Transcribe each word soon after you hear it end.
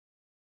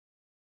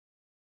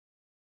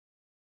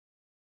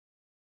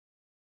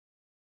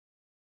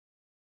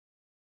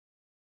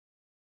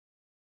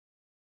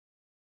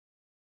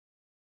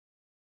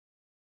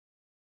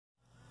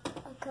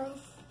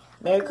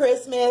Merry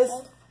Christmas.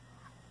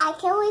 I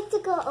can't wait to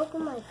go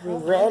open my present.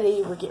 We're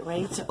ready. We're getting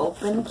ready to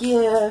open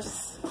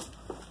gifts.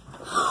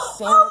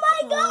 Oh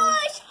my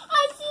gosh!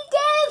 I see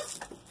gifts!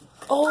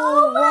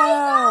 Oh, my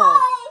wow.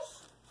 gosh!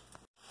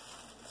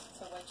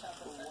 So white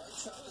chocolate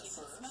first.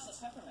 Not the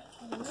peppermint.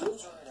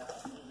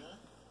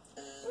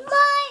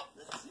 My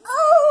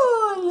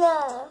own!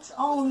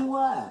 Own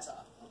what?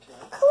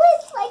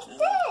 Clips like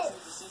this.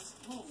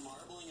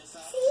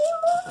 See,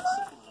 Mama?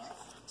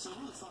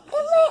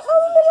 They're my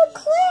own little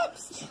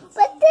clips.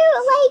 But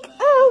they're like,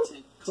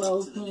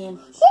 Clothespin.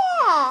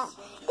 yeah.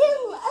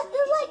 They're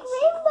like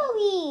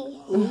rainbowy.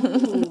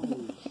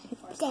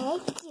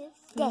 Thank you.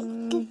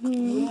 Thank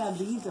you. Yeah,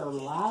 these are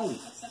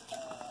lights.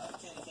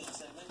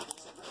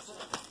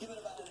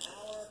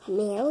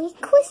 Merry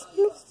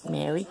Christmas.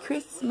 Merry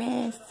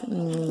Christmas.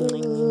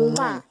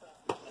 Mwah.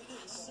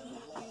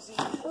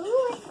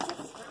 Ooh,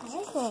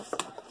 what's this?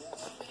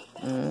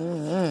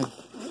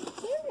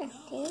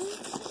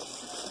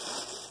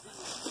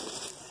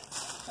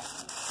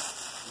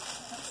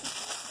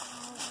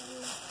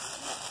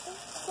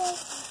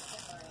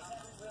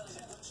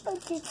 Oh,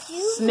 did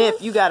you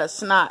Sniff, you got a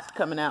snot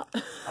coming out.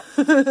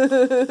 You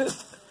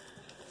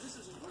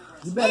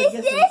better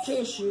get some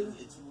tissue.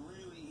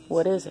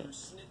 What is it?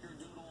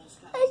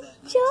 a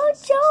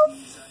JoJo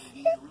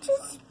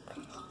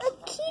a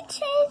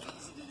keychain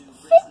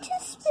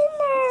fidget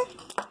spinner?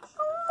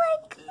 Oh my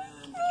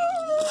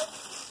goodness!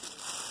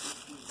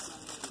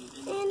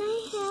 And I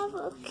have a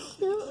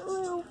cute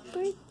little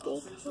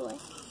birthday toy.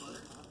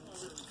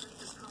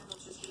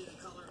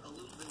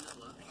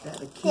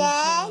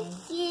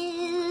 Thank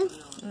you.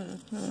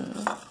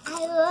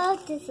 I love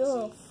this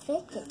little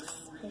fidget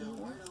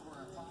spinner.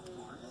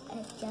 A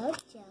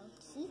JoJo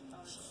keychain.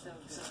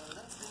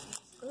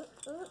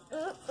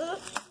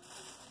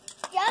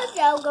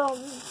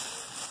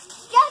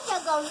 JoJo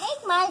gonna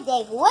make my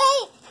day.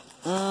 Wait.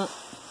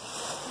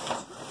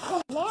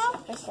 Now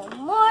for some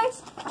more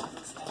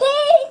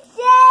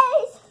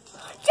PJs.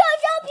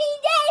 JoJo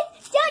PJs.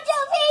 JoJo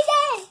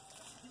PJs.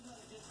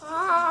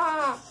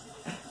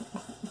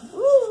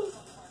 Ooh.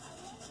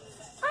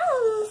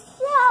 I'm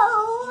so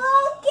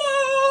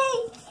lucky.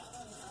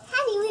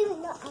 How do you even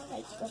know I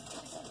like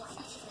JoJo so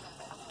much?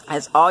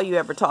 That's all you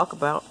ever talk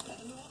about.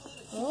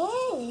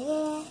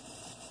 Yeah.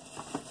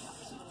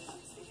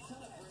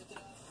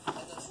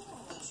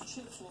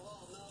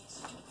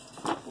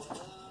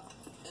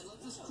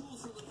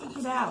 Look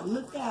it out.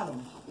 Look at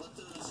them.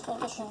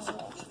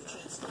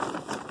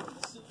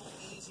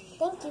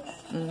 Thank you.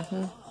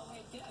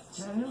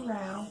 Turn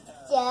around.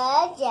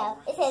 JoJo.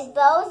 It says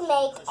bows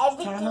make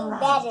everything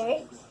better.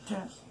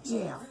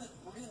 Yeah.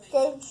 It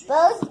says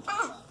bows.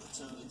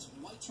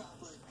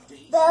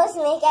 Bows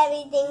make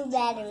everything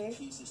better.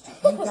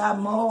 You got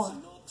more.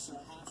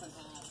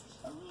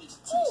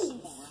 Jeez.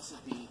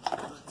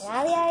 Now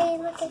we already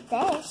look at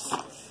this.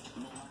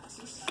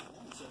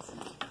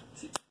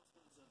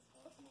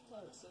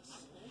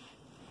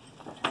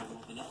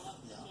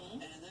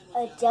 A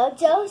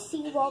JoJo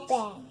Seawall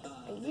bag.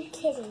 Are you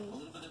kidding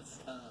me?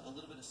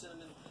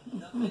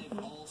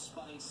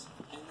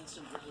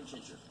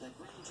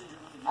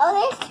 Oh,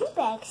 there's 2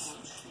 bags.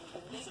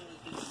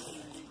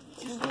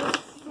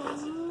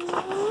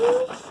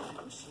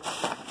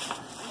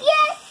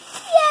 Yes!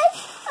 Yes!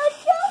 A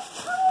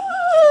JoJo!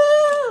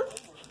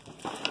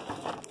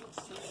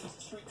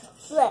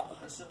 Look.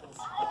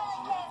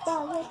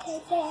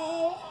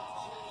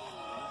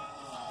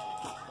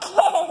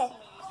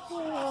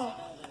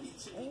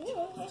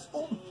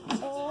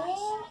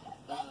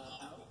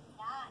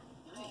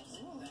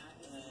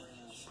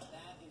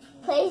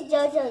 Plays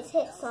JoJo's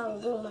hit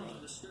song, Boomerang.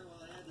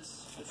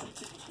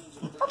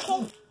 Okay,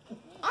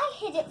 I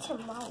hit it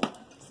tomorrow.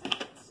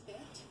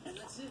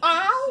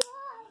 I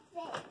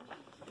love it.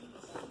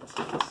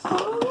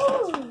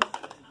 Ooh.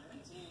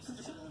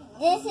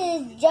 This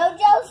is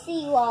JoJo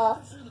Seawall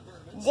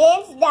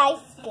Dance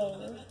Dice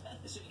Game.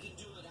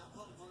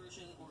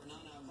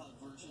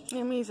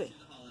 Let me see.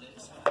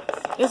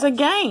 It's a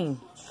game.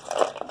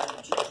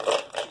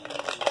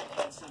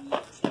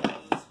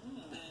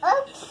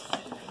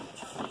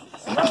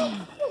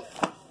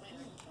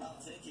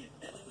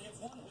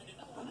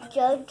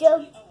 JoJo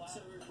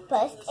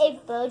bust a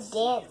bow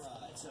dance.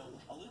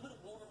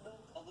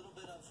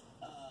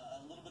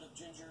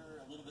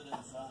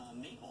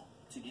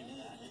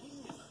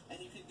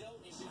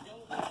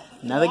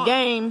 Another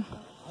game.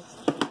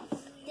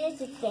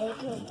 This is very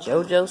good.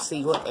 JoJo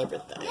see what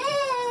everything.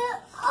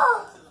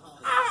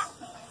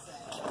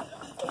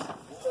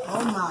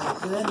 Oh my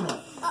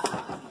goodness.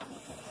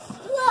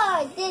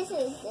 Lord, this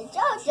is the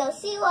JoJo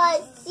Siwa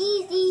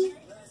CD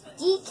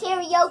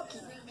karaoke.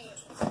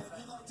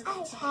 I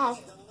have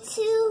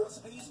 2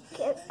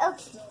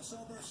 karaoke.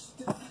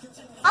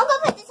 I'm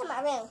gonna put this in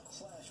my room.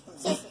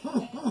 Seriously.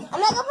 I'm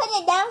not gonna put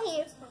it down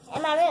here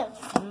in my room.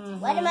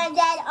 Why did my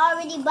dad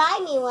already buy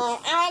me one?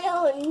 I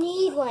don't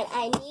need one.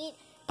 I need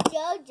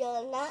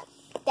JoJo, not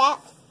that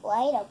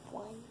light up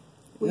one.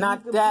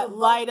 Not that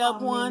light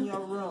up one? In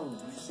your room.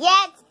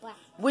 Yeah, it's black.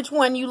 Which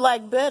one you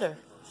like better?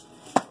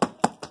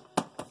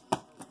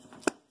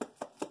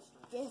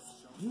 this.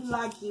 You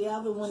like the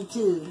other one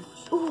too.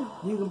 Ooh.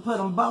 You can put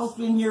them both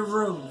in your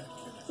room.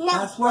 No,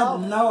 That's where the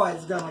noise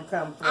is gonna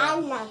come from.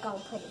 I'm not gonna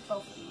put it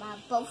both in my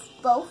both.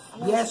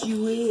 Yes,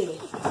 you will.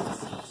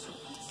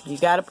 You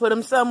got to put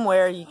them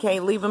somewhere. You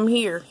can't leave them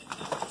here.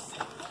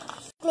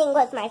 Thing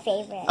was my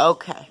favorite.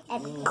 Okay.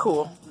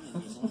 Cool.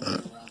 And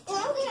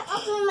I'm gonna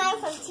open mine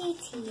from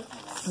TT.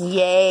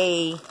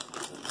 Yay.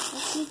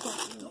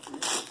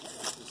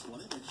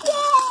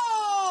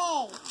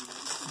 Yay!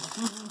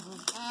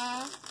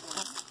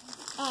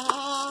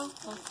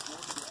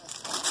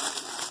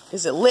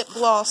 Is it lip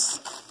gloss?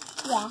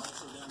 Yeah.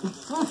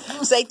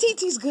 Say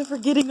TT's good for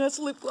getting us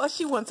lip gloss.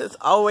 She wants us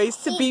always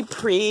to be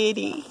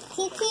pretty.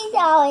 TT's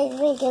always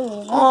making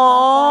me.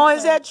 Oh,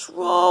 is that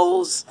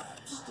trolls?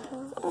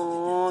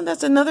 Oh,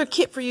 that's another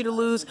kit for you to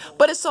lose.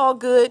 But it's all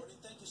good.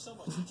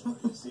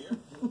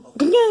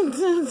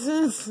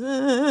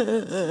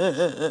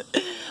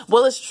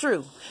 Well, it's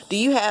true. Do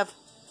you have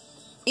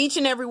each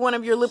and every one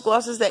of your lip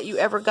glosses that you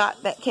ever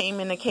got that came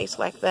in a case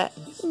like that?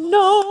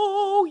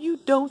 No, you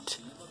don't.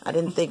 I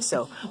didn't think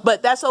so.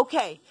 But that's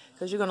okay,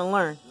 because you're going to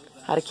learn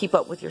how to keep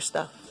up with your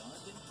stuff.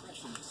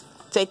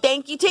 Say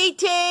thank you,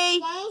 TT.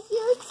 Thank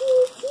you,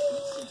 TT.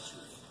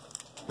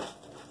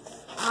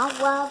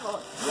 I love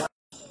it.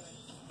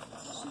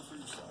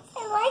 I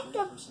like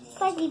the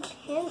fuzzy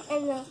pen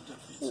and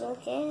the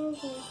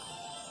candy.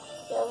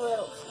 The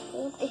little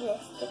scoop and the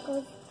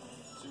stickers.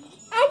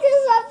 I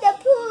just love the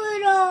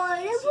poodle.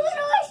 The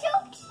poodle is so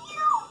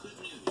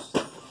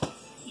cute.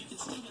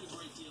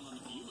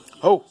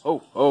 Ho, ho,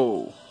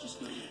 ho.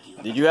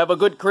 Did you have a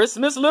good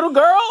Christmas, little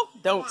girl?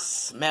 Don't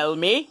smell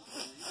me.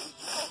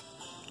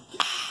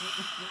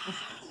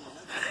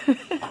 Did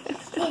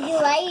you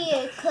like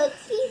your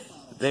cookies?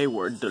 They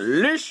were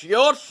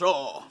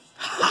delicioso.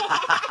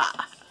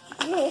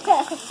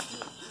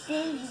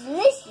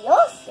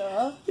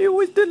 Delicioso? It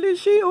was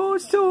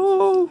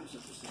delicioso.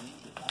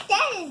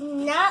 That is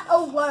not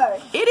a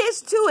word. It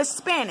is too. It's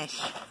Spanish.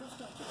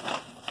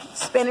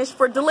 Spanish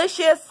for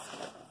delicious.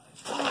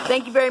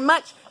 Thank you very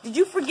much. Did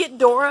you forget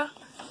Dora?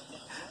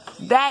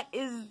 That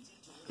is,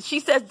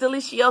 she says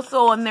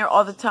delicioso on there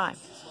all the time.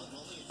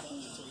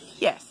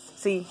 Yes.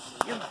 See,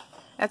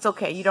 that's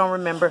okay. You don't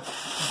remember.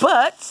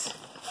 But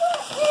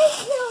What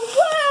is the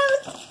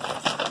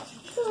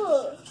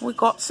word? we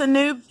got some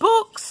new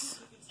books.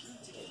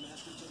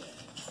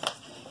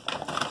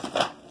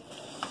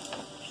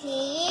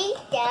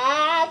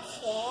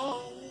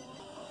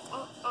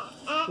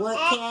 What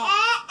cat?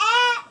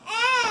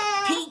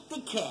 Pete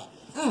the cat.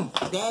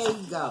 There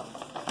you go.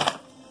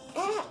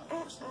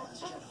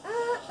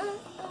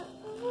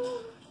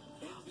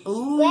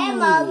 Ooh.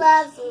 Grandma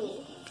loves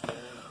me.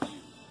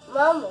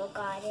 Mama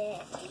got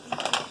it.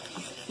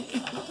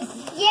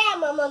 Yeah,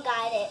 Mama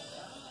got it.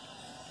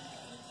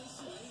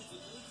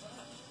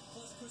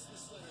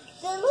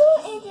 The little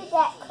end of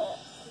that clip.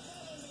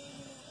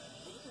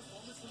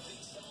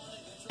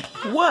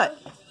 What?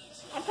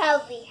 I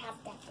probably have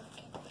that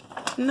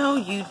book. No,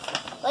 you.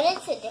 But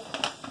it's a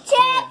different.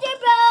 Chapter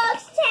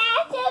books!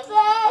 Chapter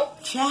books!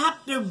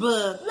 Chapter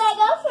book.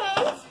 Lego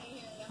friends.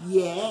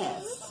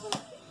 Yes.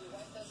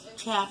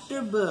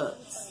 Chapter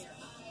books.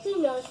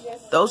 Who knows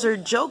this? Those are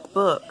joke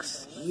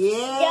books.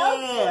 Yeah. Joke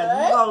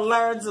You're going to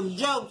learn some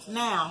jokes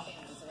now.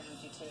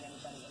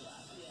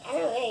 I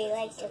don't really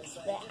like jokes,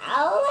 but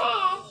I'll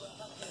laugh.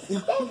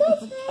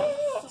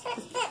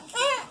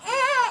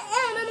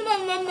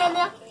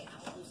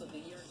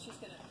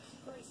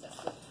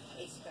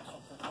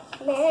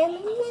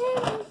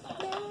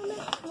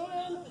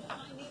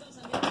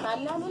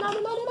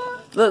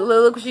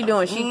 Look what she's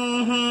doing. She.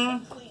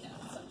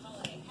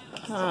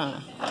 Huh.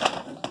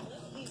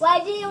 Why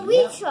didn't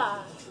we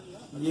try?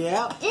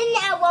 Yep. Then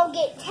I won't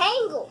get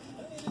tangled.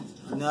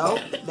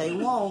 Nope, they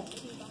won't.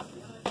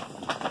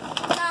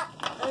 Not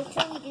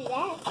until we do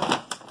that.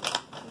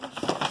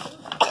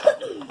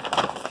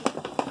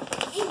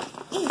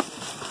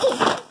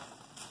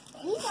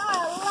 These are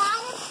a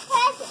lot of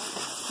presents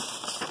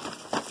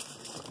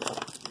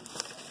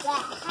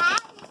that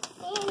have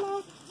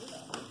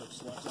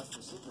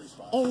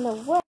in the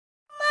world.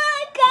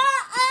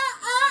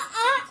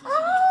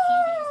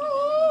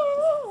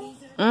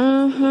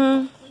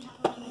 Mm-hmm.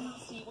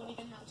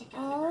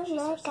 Oh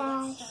my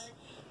gosh.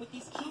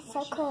 That's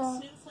so cool.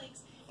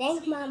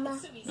 Thanks, Mama.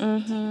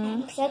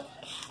 Mm-hmm.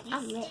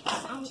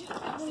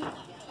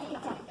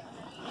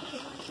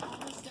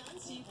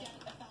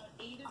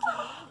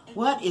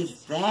 What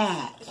is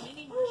that?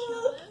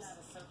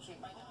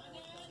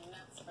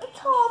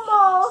 It's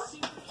almost.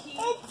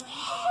 It's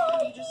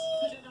heavy.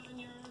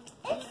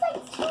 It's like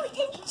 2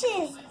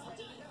 inches.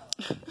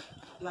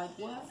 Like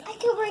what? I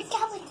can work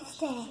out with this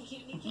thing.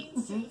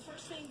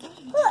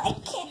 Well, I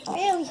can't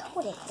really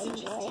hold it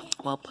anyway.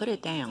 Well, put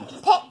it down.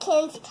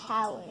 Petkin's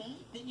power.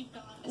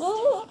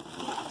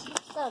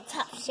 The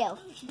top shelf.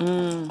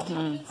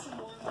 Mm-hmm.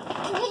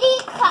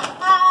 Cutie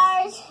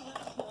cars.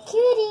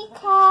 Cutie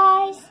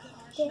cars.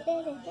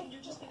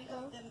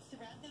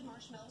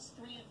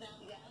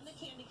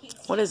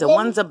 What is it?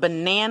 One's a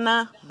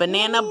banana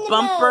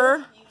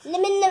bumper.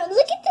 Lemon,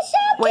 look at the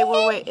shop.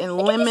 Wait. And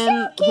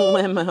lemon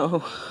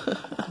limo.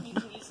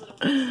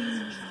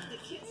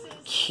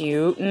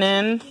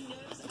 Cutening.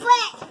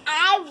 But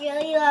I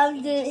really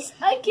love this.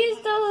 I can't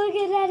stop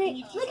looking at it.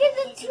 Look at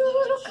the 2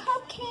 little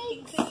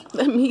cupcakes.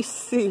 Let me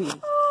see.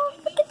 Oh,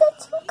 look at the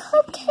 2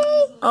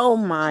 cupcakes. Oh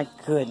my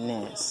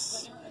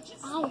goodness.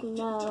 I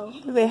know.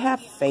 They have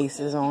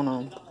faces on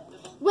them.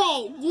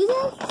 Wait, do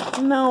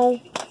they? No.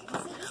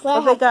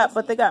 Well,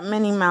 But they got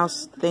Minnie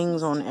Mouse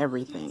things on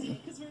everything.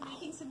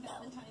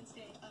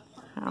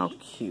 How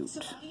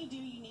cute.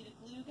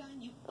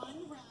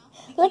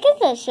 look at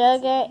the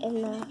sugar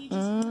and the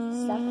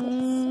stuff.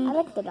 I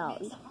like the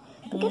dog.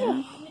 Look at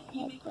her.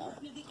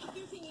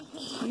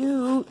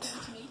 Cute.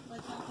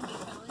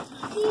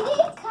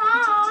 Kitty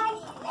cat.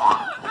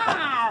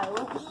 Ow.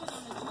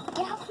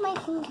 Get off my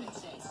fingers.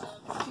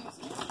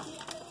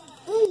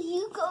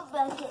 You go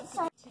back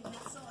inside.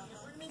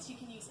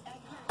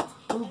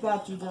 Who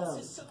got you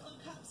those?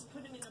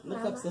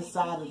 Look up the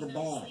side of the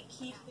bag.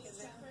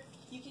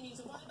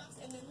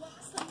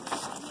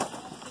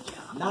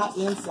 Not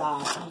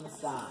inside, on the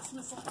side.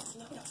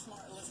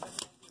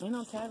 Ain't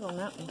no tag on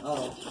that one.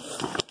 Oh.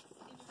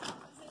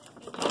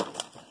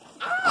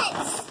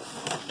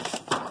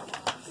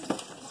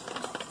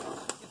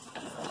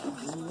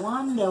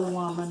 Wonder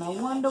Woman. A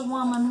Wonder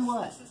Woman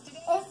what?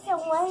 It's a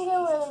Wonder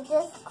Woman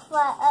just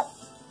fly up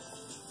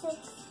 6.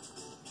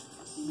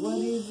 What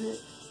is it?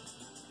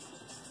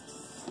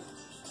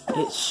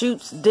 It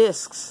shoots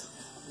discs.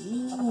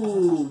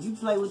 Ooh, you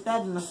play with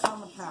that in the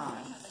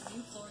summertime.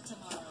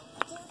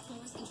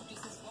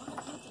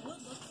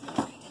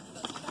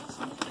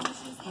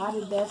 How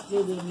did that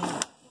fit in there?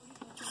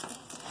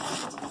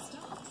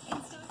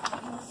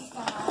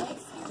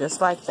 Just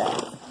like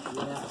that.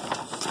 Yeah.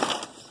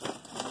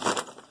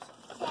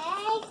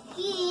 Thank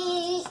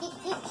you,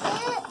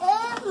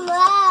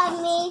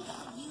 Mommy.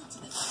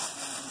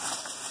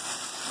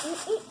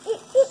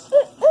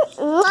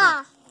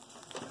 Mwah.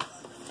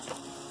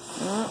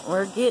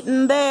 We're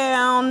getting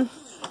down.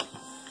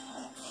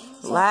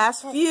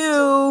 Last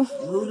few.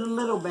 Move the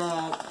little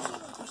bag.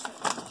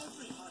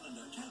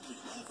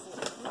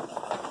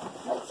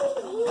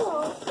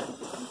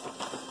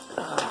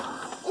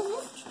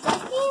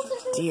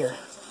 Dear.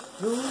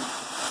 Who?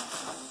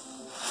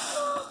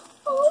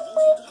 Oh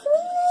my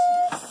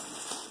goodness!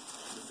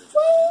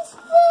 What is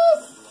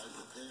this?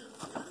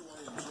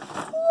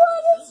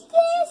 What is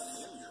this?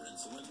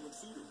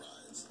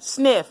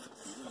 Sniff.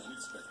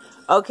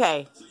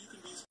 Okay.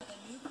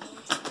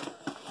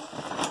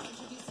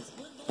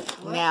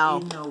 Now,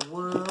 In the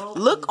world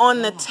look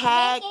on the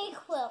tag. Make a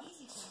quilt.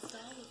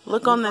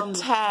 Look on the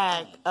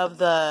tag of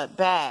the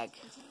bag.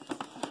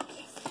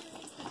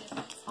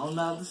 on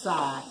the other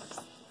side.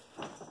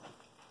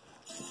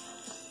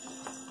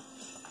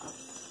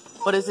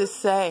 What does it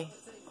say?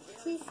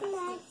 She's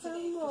not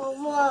from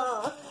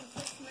Mama.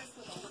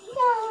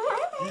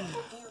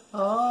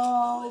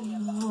 Oh,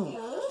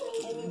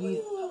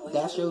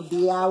 that's your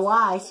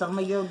DIY. Some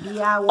of your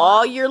DIY.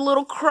 All your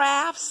little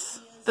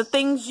crafts, the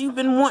things you've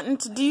been wanting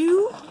to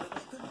do.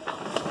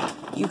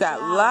 You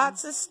got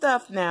lots of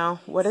stuff now.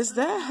 What is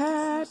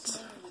that?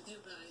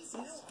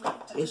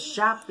 It's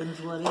Shopkins,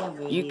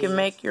 whatever. You can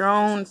make your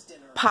own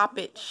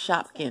poppet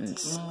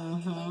Shopkins.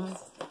 Mm-hmm.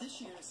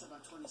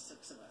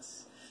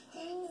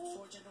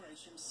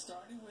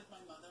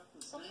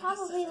 I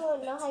probably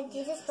won't know how to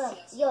do this,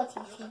 but you'll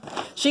teach me.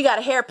 She got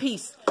a hair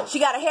piece. She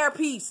got a hair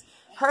piece.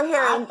 Her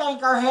hair. I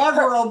think her hair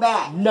grow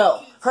back.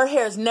 No, her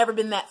hair has never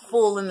been that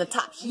full in the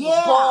top. She was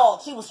Yeah.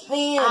 bald. She was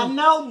thin. I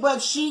know, but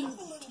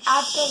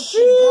I think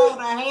she grown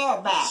her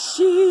hair back.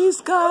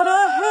 She's got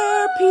a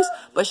hair piece,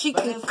 but she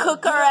can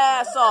cook her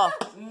ass off.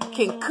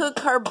 Can cook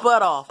her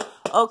butt off.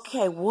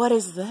 Okay, what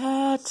is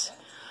that?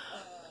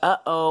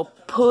 Uh-oh,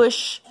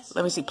 push.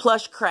 Let me see,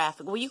 plush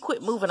craft. Will you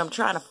quit moving? I'm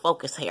trying to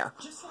focus here.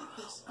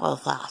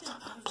 What's that?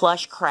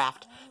 Plush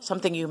craft.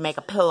 Something you make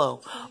a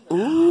pillow.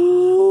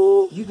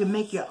 Ooh. You can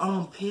make your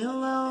own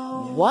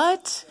pillow.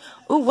 What?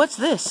 Ooh, what's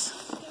this?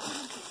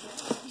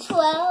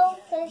 12.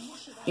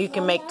 You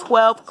can make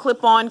 12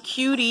 clip-on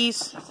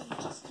cuties.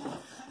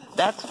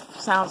 That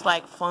sounds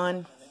like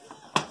fun.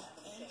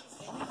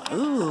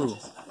 Ooh.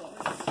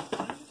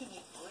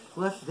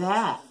 What's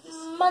that?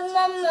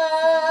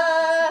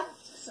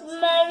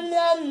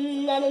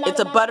 It's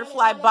a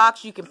butterfly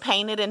box. You can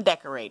paint it and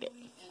decorate it.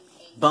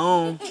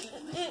 Boom.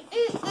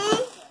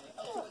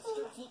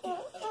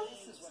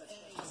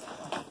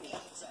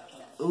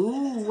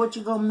 Ooh, what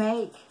you gonna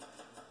make?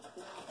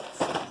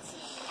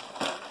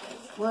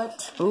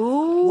 What?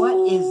 Ooh.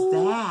 What is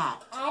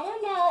that? I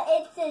don't know.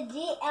 It's a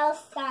GL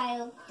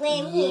style.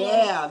 Blame here.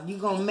 Yeah, you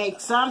gonna make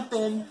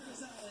something.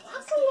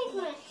 I can make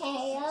my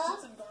hair.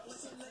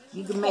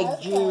 You can make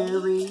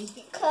jewelry.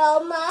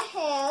 Curl my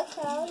hair.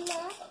 Curl my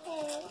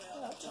hair.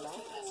 Curl my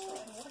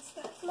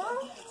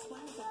hair.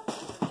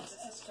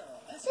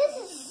 This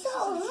is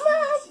so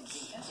much.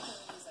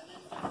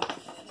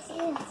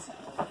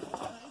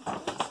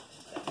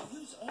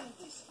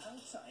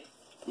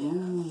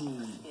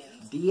 Ooh,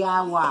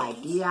 DIY,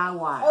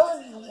 DIY. Oh,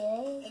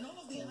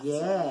 yeah.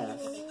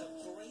 Yes.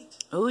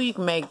 Oh, you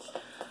can make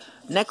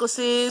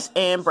necklaces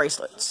and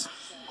bracelets.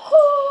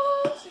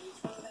 Cool.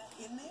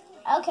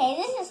 Okay,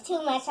 this is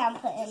too much I'm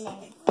putting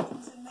there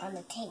on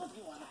the table.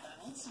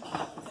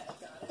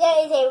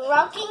 There is a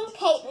rocking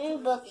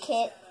patent book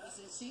kit,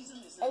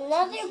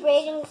 another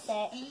braiding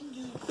set,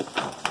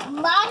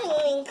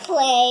 modeling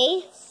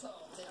clay.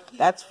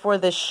 That's for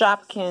the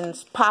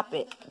Shopkins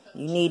Poppet.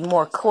 You need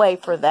more clay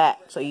for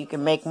that so you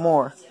can make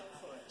more.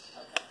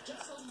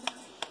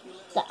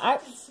 The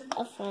arts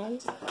of fun.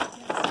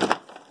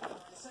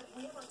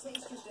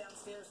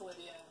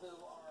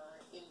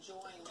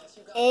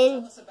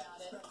 And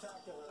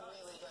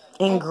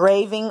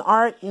Engraving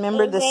art.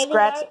 Remember the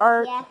scratch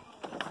art? Yeah.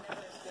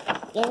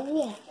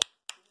 Yeah.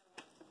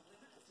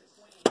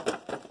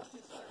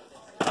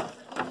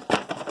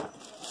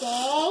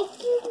 Thank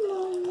you,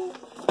 Mama.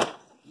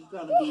 You're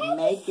going to be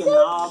making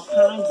all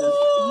kinds of...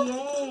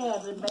 Yeah,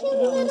 they're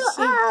making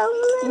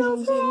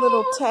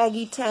Little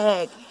taggy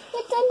tag.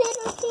 With a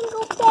little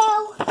single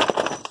bell.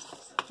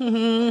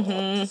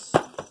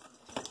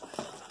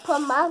 For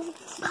Mom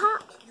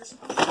Pop.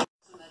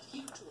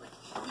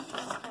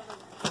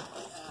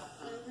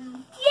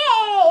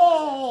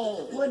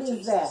 Yay! What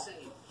is that?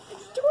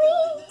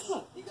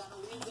 Twin.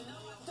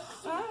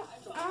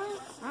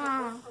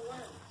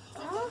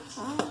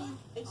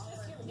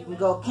 You can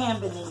go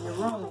camping in your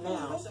room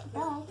now.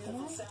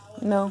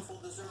 No.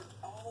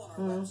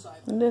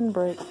 It didn't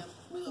break.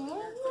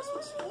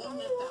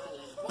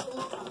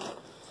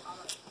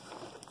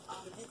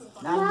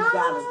 Now you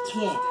got a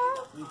tent.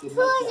 You can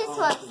Who is make this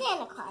your own. for?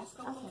 Santa Claus.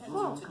 Okay,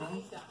 cool.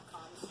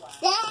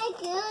 Thank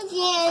you,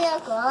 Santa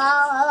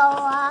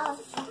Claus.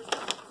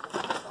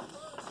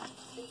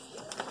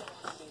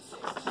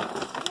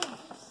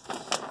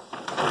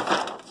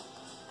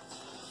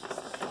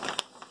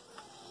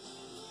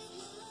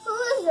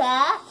 Who's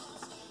that?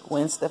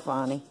 Gwen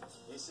Stefani.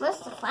 Gwen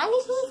Stefani?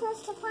 Who's Gwen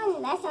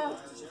Stefani? That sounds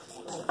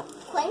like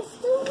Gwen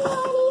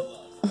Stefani.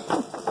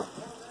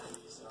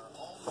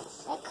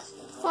 That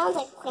sounds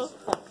like Gwen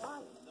Stefani.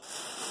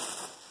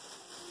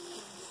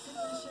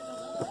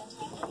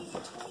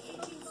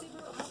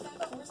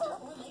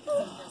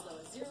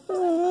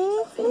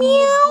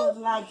 Meow.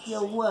 Like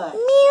your what?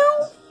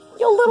 Meow.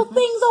 Your little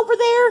things over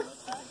there.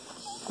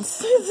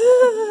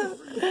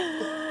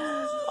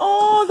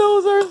 Oh,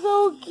 those are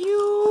so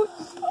cute.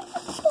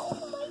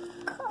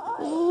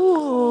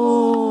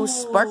 Ooh,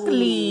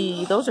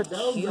 sparkly. Those are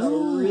Those cute. are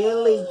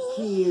really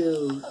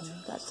cute.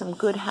 Got some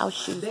good house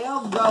shoes.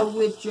 They'll go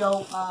with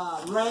your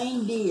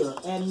reindeer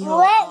and your...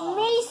 Let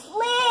me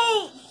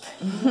sleep.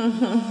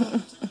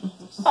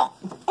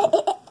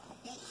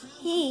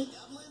 He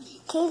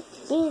can't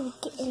even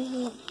get in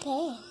the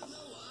bed.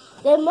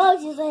 The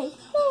emoji's like,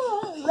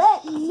 oh,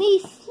 let me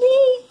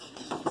sleep.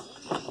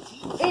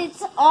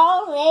 It's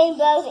all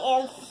rainbows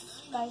and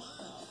sparkles.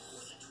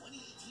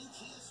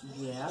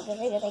 Yeah.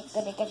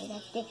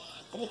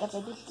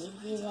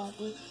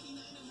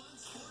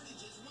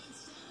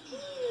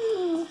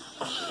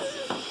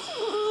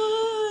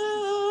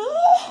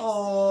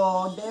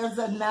 Oh, there's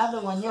another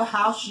one. Your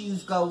house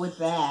shoes go with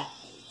that.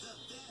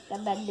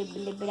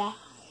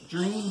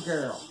 Dream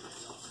girl.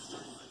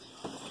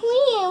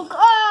 Dream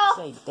girl.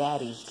 Say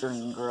Daddy's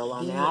Dream Girl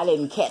on there. I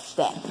didn't catch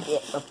that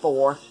bit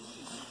before.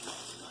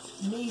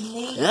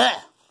 Me.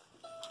 Ugh.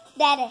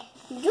 Daddy.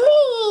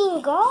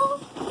 Dream girl.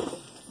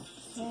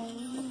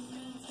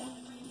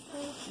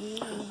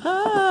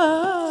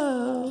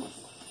 Oh.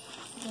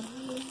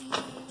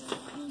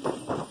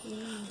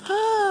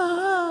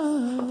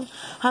 Oh.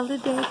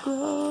 Holiday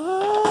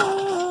Grove.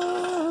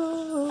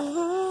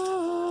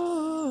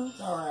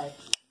 All right.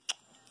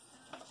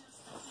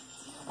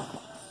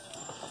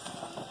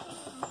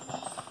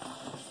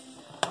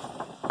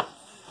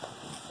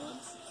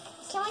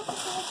 Can I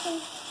just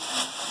listen?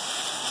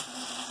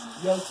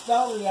 Your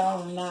story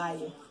on Naya.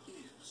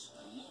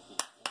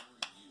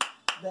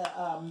 The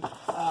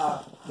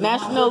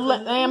National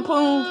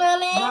Lampoon.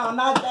 No,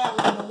 not that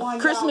one. The one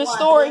Christmas y'all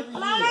Story. watch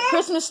every year.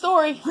 Christmas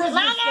Story.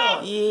 Christmas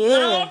Story.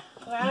 Yeah.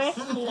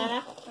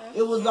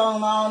 It was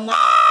on all night.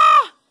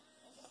 Ah!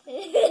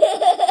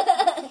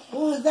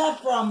 Who is that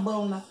from,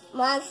 Boona?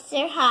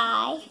 Monster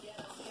High.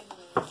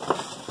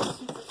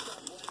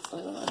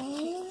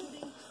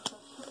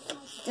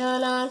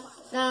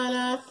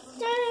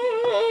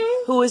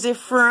 Who is it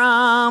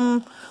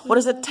from? What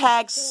does the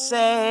tag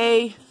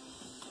say?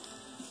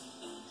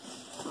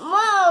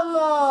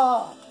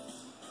 Mama.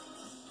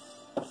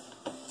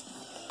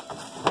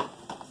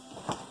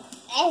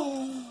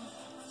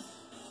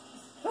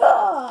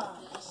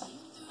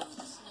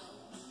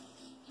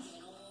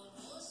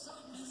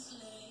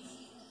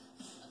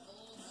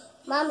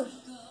 Mommy,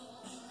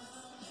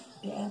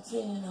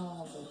 Dancing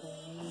all the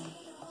way.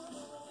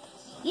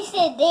 you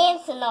said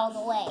dancing all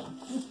the way.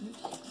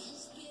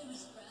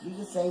 You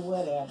can say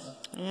whatever.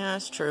 Yeah,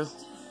 that's true.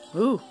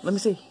 Ooh, let me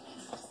see.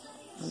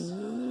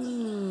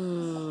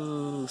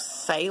 Ooh,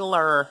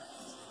 sailor.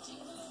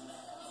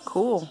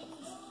 Cool.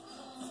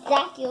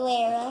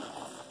 Dracula.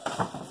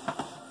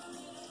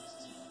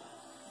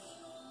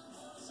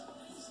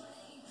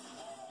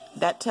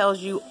 That tells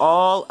you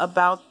all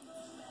about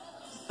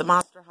the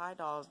Monster High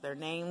dolls, their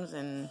names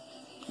and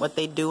what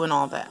they do and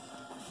all that.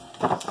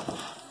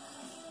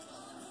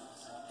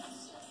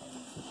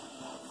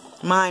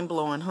 Mind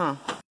blowing, huh?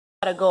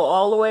 Gotta go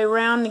all the way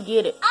around to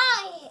get it.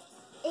 I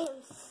am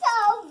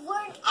so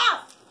worn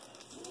out.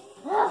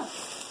 Ugh.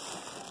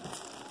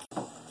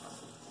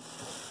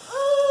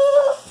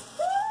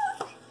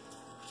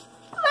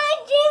 My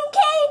dream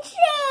came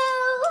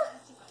true.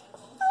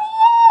 Oh,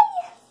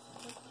 yay.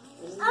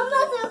 I'm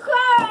about to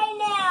cry right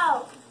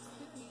now.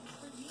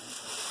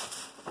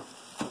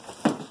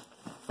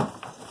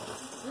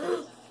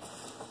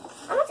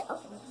 I'm about to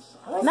open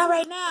it. Not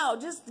right now.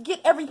 Just get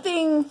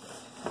everything. No.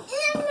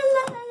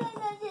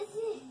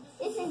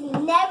 This is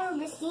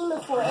never seen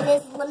before. It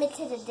is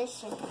limited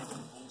edition. Look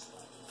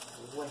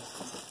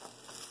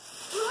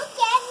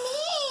at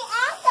me.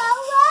 I'm so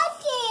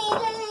lucky.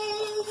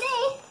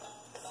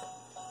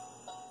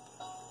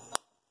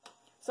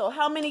 So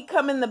how many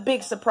come in the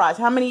big surprise?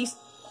 How many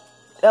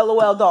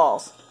LOL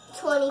dolls?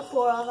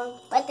 24 of them,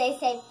 but they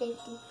say 50.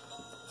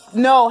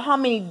 No, how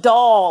many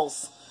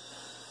dolls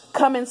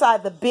come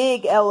inside the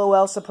big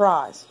LOL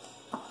surprise?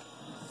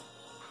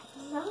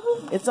 No.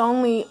 It's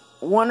only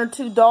 1 or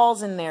 2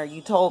 dolls in there,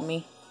 you told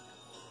me.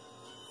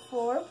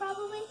 4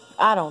 probably?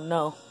 I don't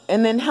know.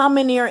 And then how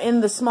many are in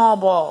the small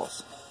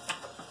balls?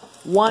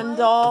 1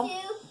 doll? 2,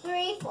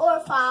 3, 4,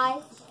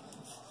 5.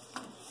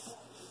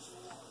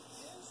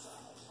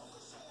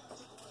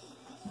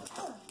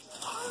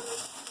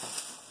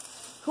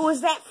 Who is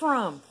that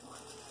from?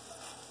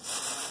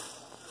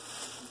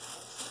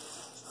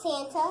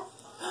 Santa.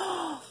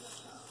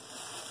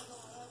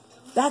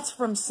 That's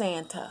from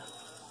Santa.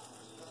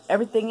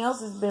 Everything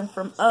else has been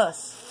from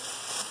us.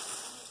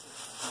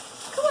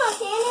 Come on,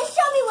 Santa.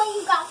 Show me what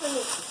you got for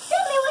me.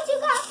 Show me what you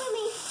got for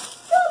me.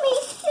 Show me.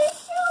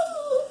 Just show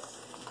me.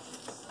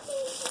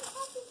 Please,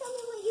 Papa, show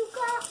me what you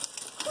got.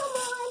 Come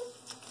on.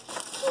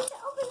 Need to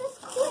open this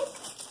quick.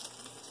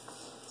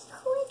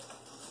 Quick.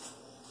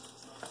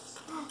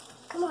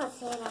 Come on,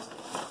 Santa.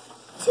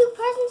 2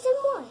 presents in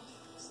 1.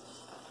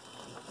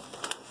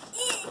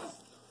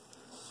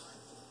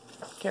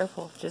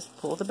 Careful, just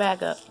pull the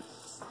bag up.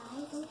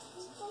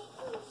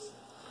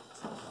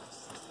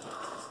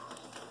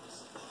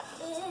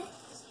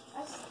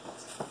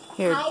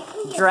 Here,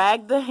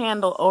 drag the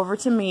handle over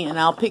to me and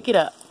I'll pick it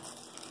up.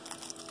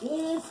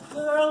 This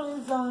girl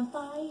is on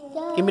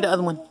fire. Give me the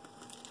other one.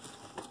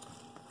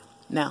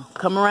 Now,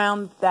 come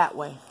around that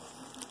way.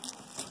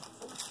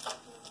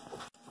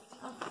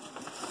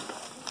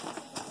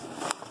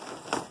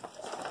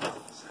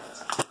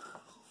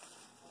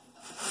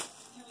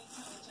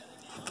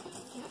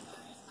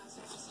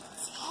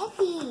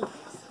 Heavy.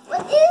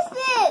 What is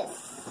this?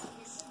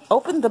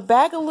 Open the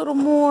bag a little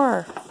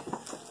more.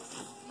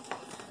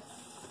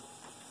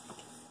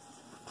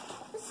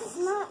 This is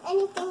not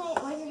anything I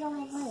ordered on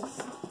my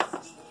list.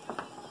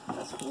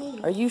 That's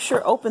weird. Are you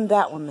sure? Open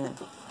that one then.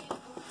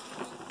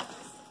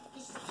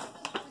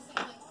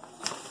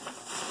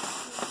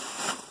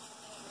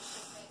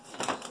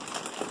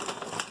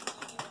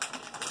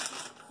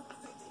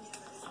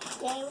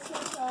 Game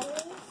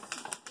controllers.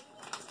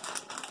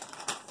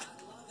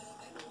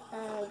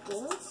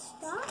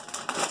 GameStop.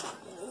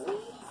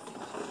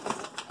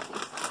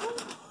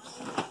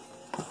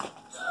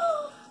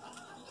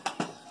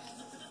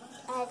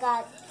 I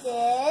got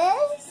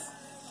this.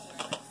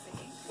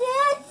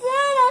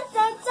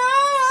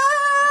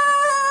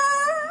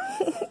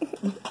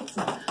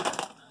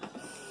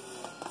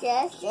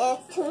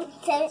 Just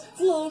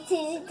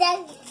 17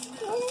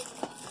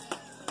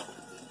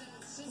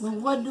 Well,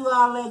 what do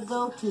all that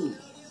go to?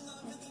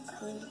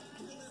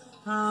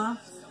 Huh?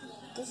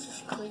 This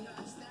is cool.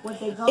 What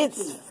they go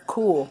It's to?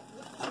 cool.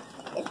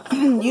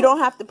 You don't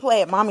have to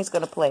play it. Mommy's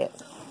going to play it.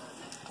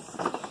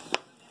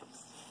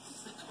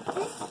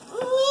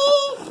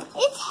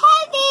 It's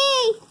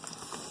heavy.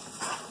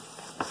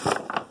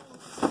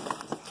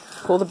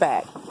 Pull the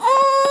bag. Mom.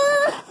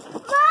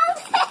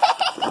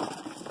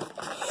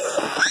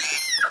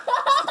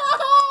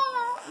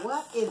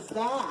 What is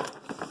that?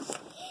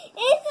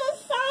 It's a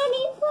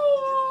Sony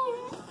player.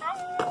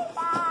 Oh my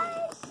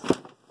gosh.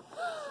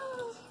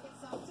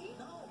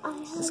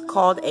 It's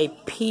called a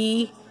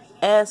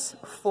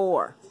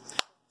PS4.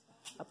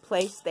 A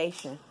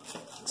PlayStation.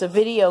 It's a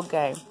video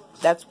game.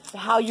 That's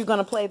how you're going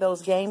to play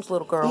those games,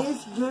 little girl.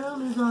 This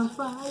girl is on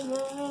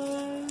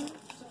fire.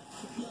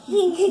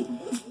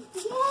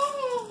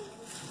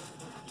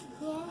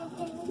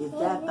 Is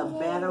that the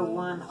better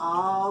one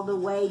all the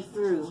way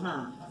through,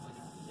 huh?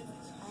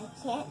 I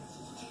can't.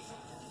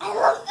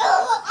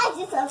 I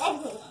just love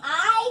everything.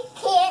 I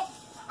can't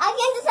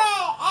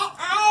decide.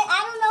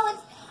 I don't know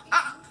what's.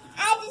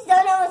 I just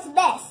don't know what's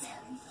best.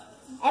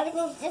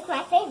 Everything's just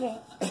my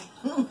favorite.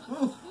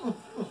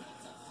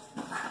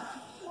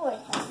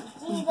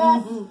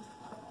 Jesus.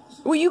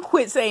 Will you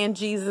quit saying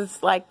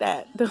Jesus like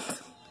that?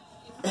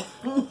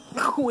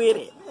 Quit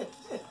it.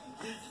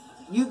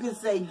 You can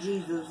say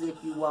Jesus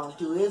if you want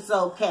to. It's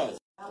okay.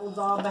 was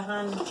all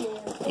behind the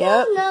chair.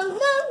 Yep. No.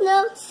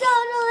 So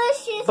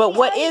delicious. But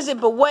what is it?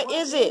 But what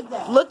is it?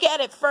 Look at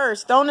it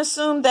first. Don't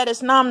assume that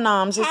it's nom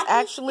noms. It's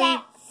actually,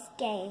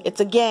 it's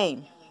a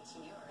game.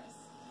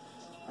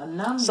 A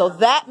num-num. So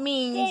that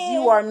means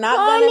you are not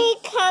gonna. Honey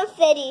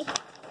confetti,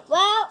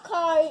 wild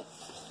card,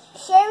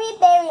 cherry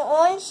berry,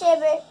 orange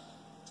sherbet,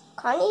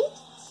 Connie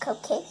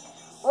cupcake,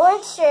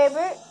 orange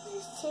sherbet,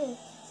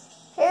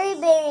 cherry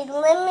berry,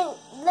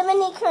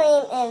 lemony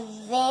cream, and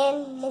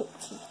van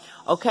minty.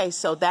 Okay,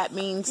 so that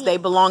means they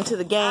belong to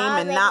the game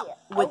and not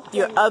with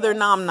your other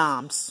nom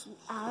noms.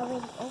 I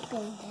already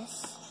opened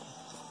this.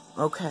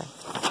 Okay.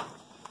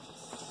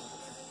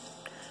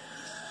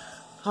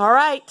 All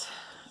right.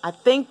 I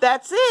think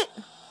that's it.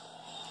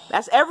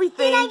 That's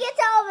everything. Then I get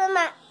to open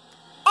my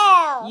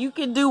L. You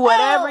can do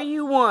whatever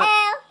you want.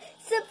 L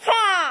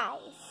surprise.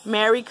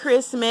 Merry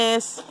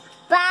Christmas.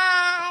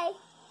 Bye.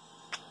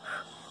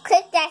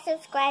 Click that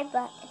subscribe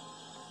button.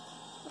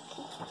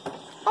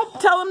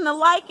 Tell them to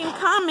like and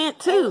comment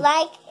too. And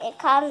like and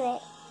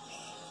comment.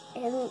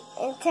 And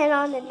turn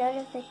on the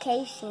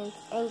notifications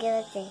and give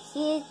us a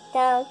huge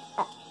thumbs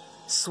up.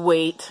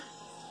 Sweet.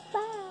 Bye.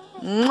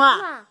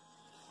 Mwah.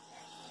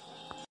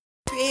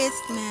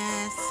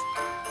 Christmas.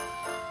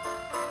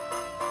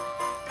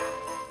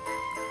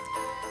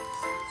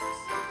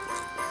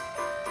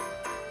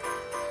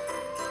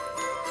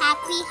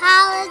 Happy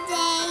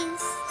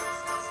holidays.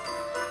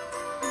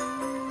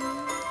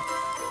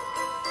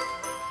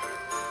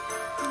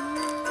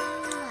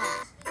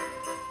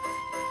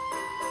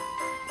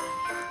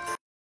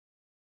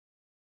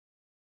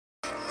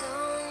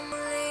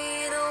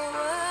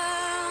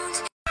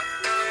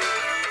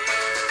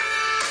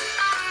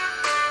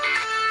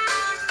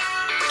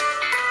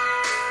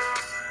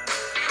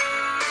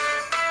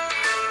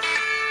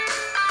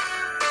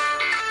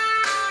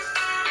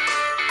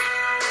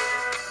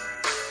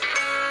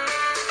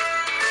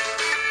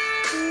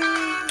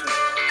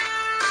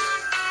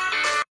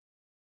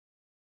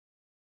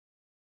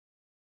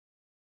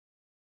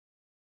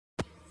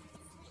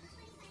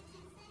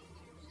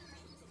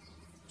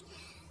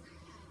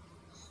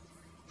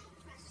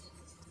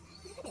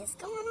 What is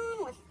going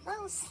on with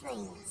those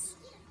things?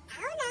 I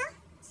don't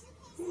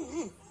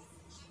know.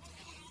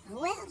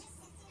 Well,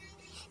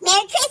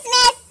 Merry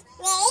Christmas!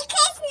 Merry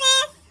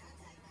Christmas!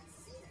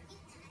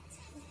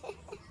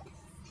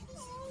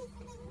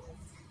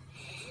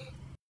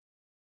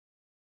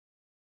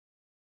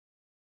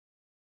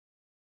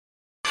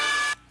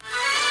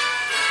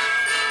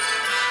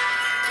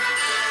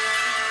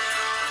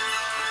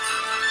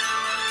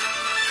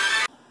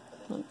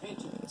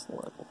 These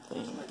little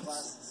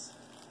things.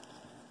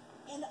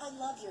 And I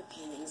love your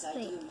paintings. I do.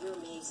 You're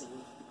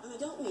amazing. And I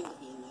don't mean to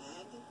be a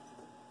nag.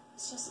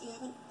 It's just that you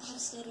haven't had a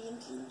steady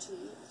income in 2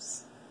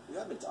 years. You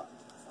have been talking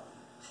to my father.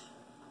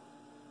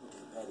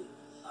 Okay, Betty,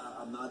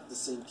 I'm not the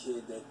same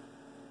kid that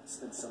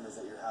spent summers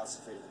at your house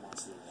afraid of the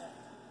monster in the attic.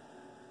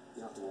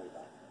 You don't have to worry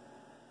about it.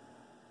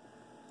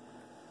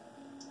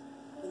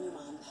 When your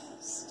mom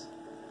passed,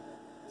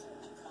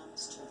 I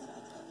promised her that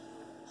I'd love you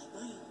like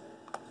my own.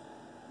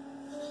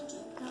 And I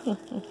did.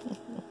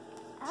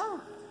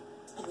 Oh.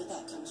 And with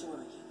that comes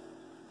worrying.